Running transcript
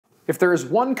If there is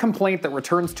one complaint that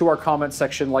returns to our comment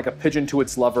section like a pigeon to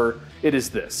its lover, it is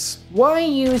this. Why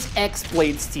use X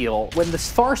blade steel when this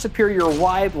far superior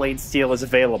Y blade steel is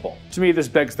available? To me, this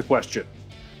begs the question,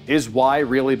 is Y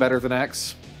really better than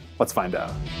X? Let's find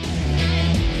out.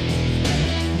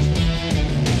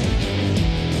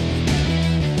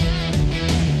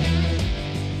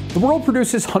 The world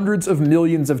produces hundreds of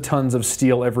millions of tons of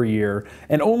steel every year,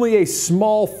 and only a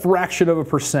small fraction of a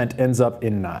percent ends up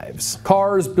in knives.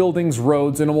 Cars, buildings,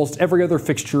 roads, and almost every other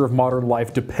fixture of modern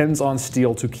life depends on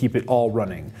steel to keep it all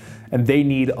running, and they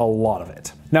need a lot of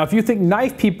it. Now, if you think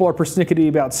knife people are persnickety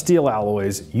about steel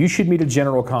alloys, you should meet a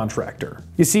general contractor.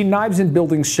 You see, knives and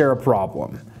buildings share a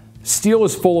problem. Steel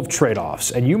is full of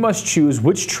trade-offs, and you must choose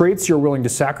which traits you're willing to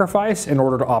sacrifice in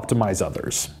order to optimize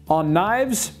others. On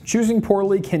knives, choosing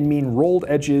poorly can mean rolled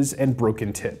edges and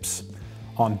broken tips.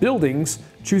 On buildings,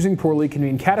 choosing poorly can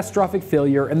mean catastrophic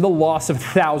failure and the loss of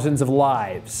thousands of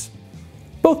lives.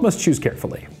 Both must choose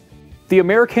carefully. The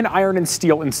American Iron and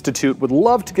Steel Institute would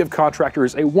love to give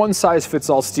contractors a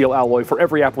one-size-fits-all steel alloy for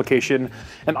every application,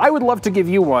 and I would love to give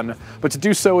you one, but to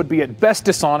do so would be at best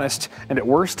dishonest and at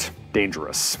worst,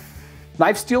 dangerous.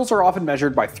 Knife steels are often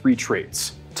measured by three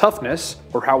traits: toughness,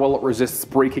 or how well it resists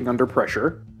breaking under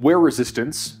pressure; wear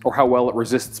resistance, or how well it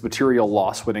resists material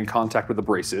loss when in contact with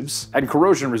abrasives; and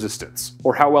corrosion resistance,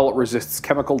 or how well it resists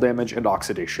chemical damage and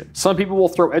oxidation. Some people will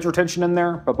throw edge retention in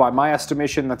there, but by my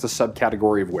estimation, that's a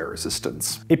subcategory of wear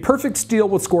resistance. A perfect steel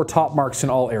would score top marks in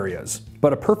all areas,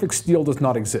 but a perfect steel does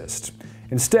not exist.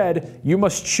 Instead, you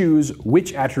must choose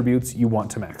which attributes you want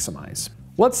to maximize.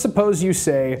 Let's suppose you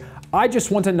say, I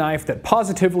just want a knife that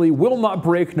positively will not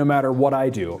break no matter what I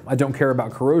do. I don't care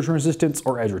about corrosion resistance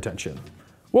or edge retention.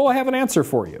 Well, I have an answer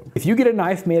for you. If you get a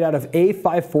knife made out of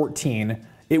A514,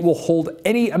 it will hold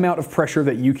any amount of pressure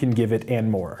that you can give it and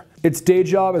more. Its day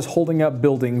job is holding up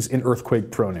buildings in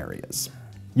earthquake-prone areas.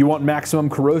 You want maximum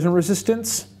corrosion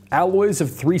resistance? Alloys of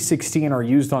 316 are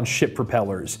used on ship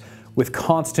propellers, with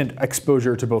constant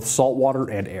exposure to both salt water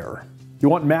and air. You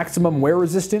want maximum wear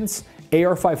resistance?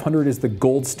 AR500 is the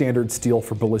gold standard steel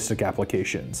for ballistic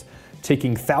applications,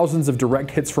 taking thousands of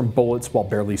direct hits from bullets while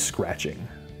barely scratching.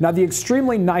 Now, the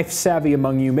extremely knife savvy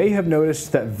among you may have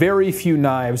noticed that very few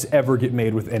knives ever get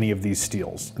made with any of these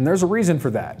steels, and there's a reason for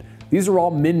that. These are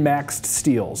all min-maxed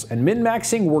steels, and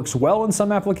min-maxing works well in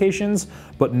some applications,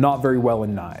 but not very well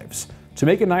in knives. To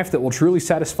make a knife that will truly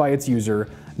satisfy its user,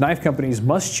 knife companies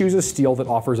must choose a steel that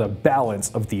offers a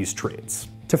balance of these traits.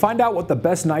 To find out what the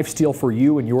best knife steel for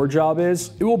you and your job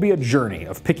is, it will be a journey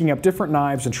of picking up different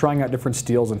knives and trying out different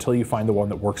steels until you find the one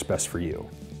that works best for you.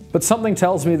 But something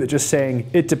tells me that just saying,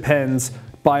 it depends,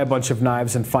 buy a bunch of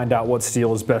knives and find out what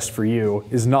steel is best for you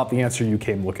is not the answer you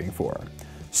came looking for.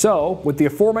 So, with the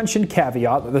aforementioned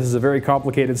caveat that this is a very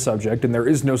complicated subject and there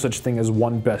is no such thing as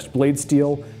one best blade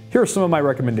steel, here are some of my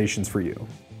recommendations for you.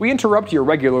 We interrupt your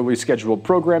regularly scheduled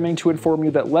programming to inform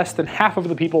you that less than half of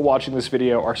the people watching this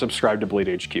video are subscribed to Blade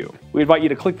HQ. We invite you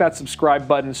to click that subscribe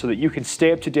button so that you can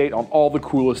stay up to date on all the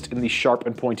coolest in the sharp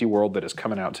and pointy world that is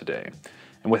coming out today.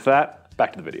 And with that,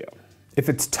 back to the video. If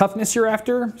it's toughness you're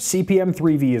after, CPM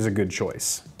 3V is a good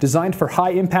choice. Designed for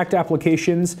high impact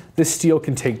applications, this steel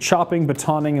can take chopping,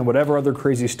 batoning, and whatever other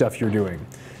crazy stuff you're doing.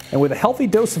 And with a healthy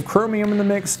dose of chromium in the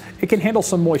mix, it can handle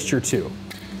some moisture too.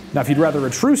 Now, if you'd rather a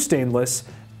true stainless,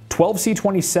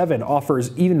 12C27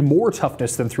 offers even more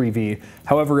toughness than 3V,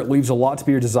 however it leaves a lot to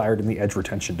be desired in the edge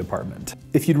retention department.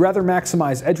 If you'd rather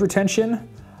maximize edge retention,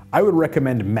 I would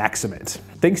recommend Maximit.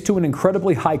 Thanks to an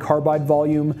incredibly high carbide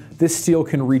volume, this steel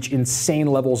can reach insane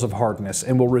levels of hardness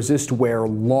and will resist wear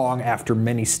long after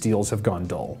many steels have gone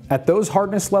dull. At those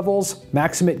hardness levels,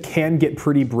 Maximit can get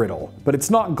pretty brittle, but it's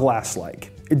not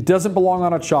glass-like. It doesn't belong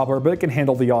on a chopper, but it can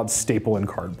handle the odd staple in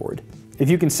cardboard. If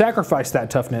you can sacrifice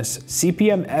that toughness,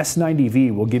 CPM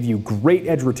S90V will give you great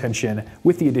edge retention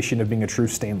with the addition of being a true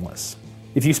stainless.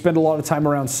 If you spend a lot of time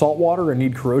around salt water and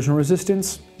need corrosion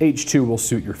resistance, H2 will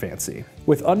suit your fancy.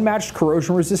 With unmatched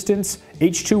corrosion resistance,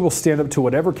 H2 will stand up to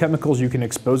whatever chemicals you can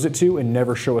expose it to and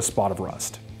never show a spot of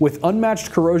rust. With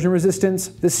unmatched corrosion resistance,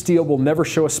 this steel will never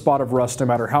show a spot of rust no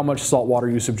matter how much salt water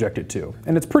you subject it to,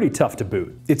 and it's pretty tough to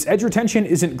boot. Its edge retention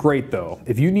isn't great though.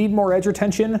 If you need more edge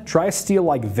retention, try a steel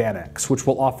like Vanex, which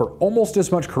will offer almost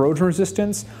as much corrosion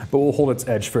resistance, but will hold its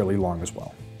edge fairly long as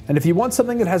well. And if you want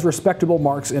something that has respectable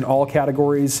marks in all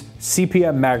categories,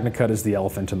 CPM MagnaCut is the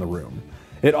elephant in the room.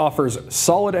 It offers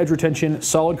solid edge retention,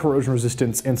 solid corrosion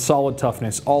resistance, and solid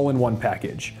toughness all in one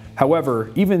package.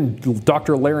 However, even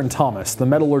Dr. Laren Thomas, the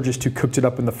metallurgist who cooked it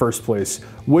up in the first place,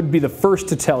 would be the first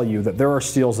to tell you that there are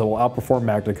steels that will outperform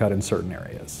MagnaCut in certain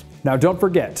areas. Now don't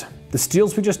forget, the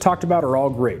steels we just talked about are all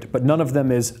great, but none of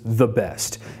them is the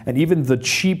best. And even the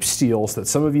cheap steels that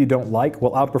some of you don't like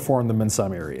will outperform them in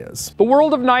some areas. The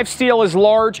world of knife steel is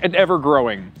large and ever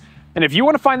growing. And if you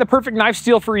want to find the perfect knife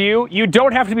steel for you, you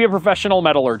don't have to be a professional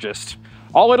metallurgist.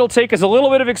 All it'll take is a little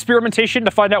bit of experimentation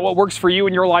to find out what works for you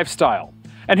and your lifestyle.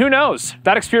 And who knows,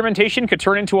 that experimentation could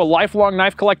turn into a lifelong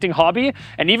knife collecting hobby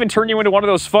and even turn you into one of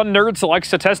those fun nerds that likes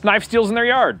to test knife steels in their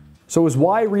yard. So is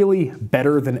Y really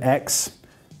better than X?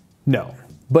 No,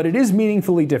 but it is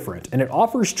meaningfully different, and it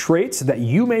offers traits that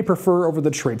you may prefer over the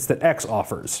traits that X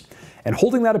offers. And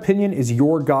holding that opinion is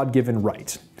your God-given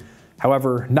right.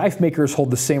 However, knife makers hold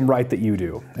the same right that you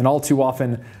do, and all too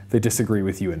often, they disagree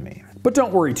with you and me. But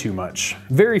don't worry too much.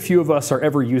 Very few of us are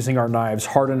ever using our knives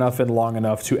hard enough and long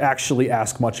enough to actually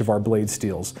ask much of our blade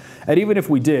steels. And even if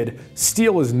we did,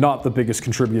 steel is not the biggest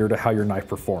contributor to how your knife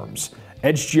performs.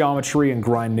 Edge geometry and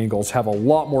grind angles have a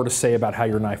lot more to say about how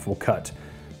your knife will cut.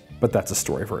 But that's a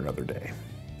story for another day.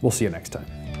 We'll see you next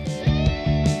time.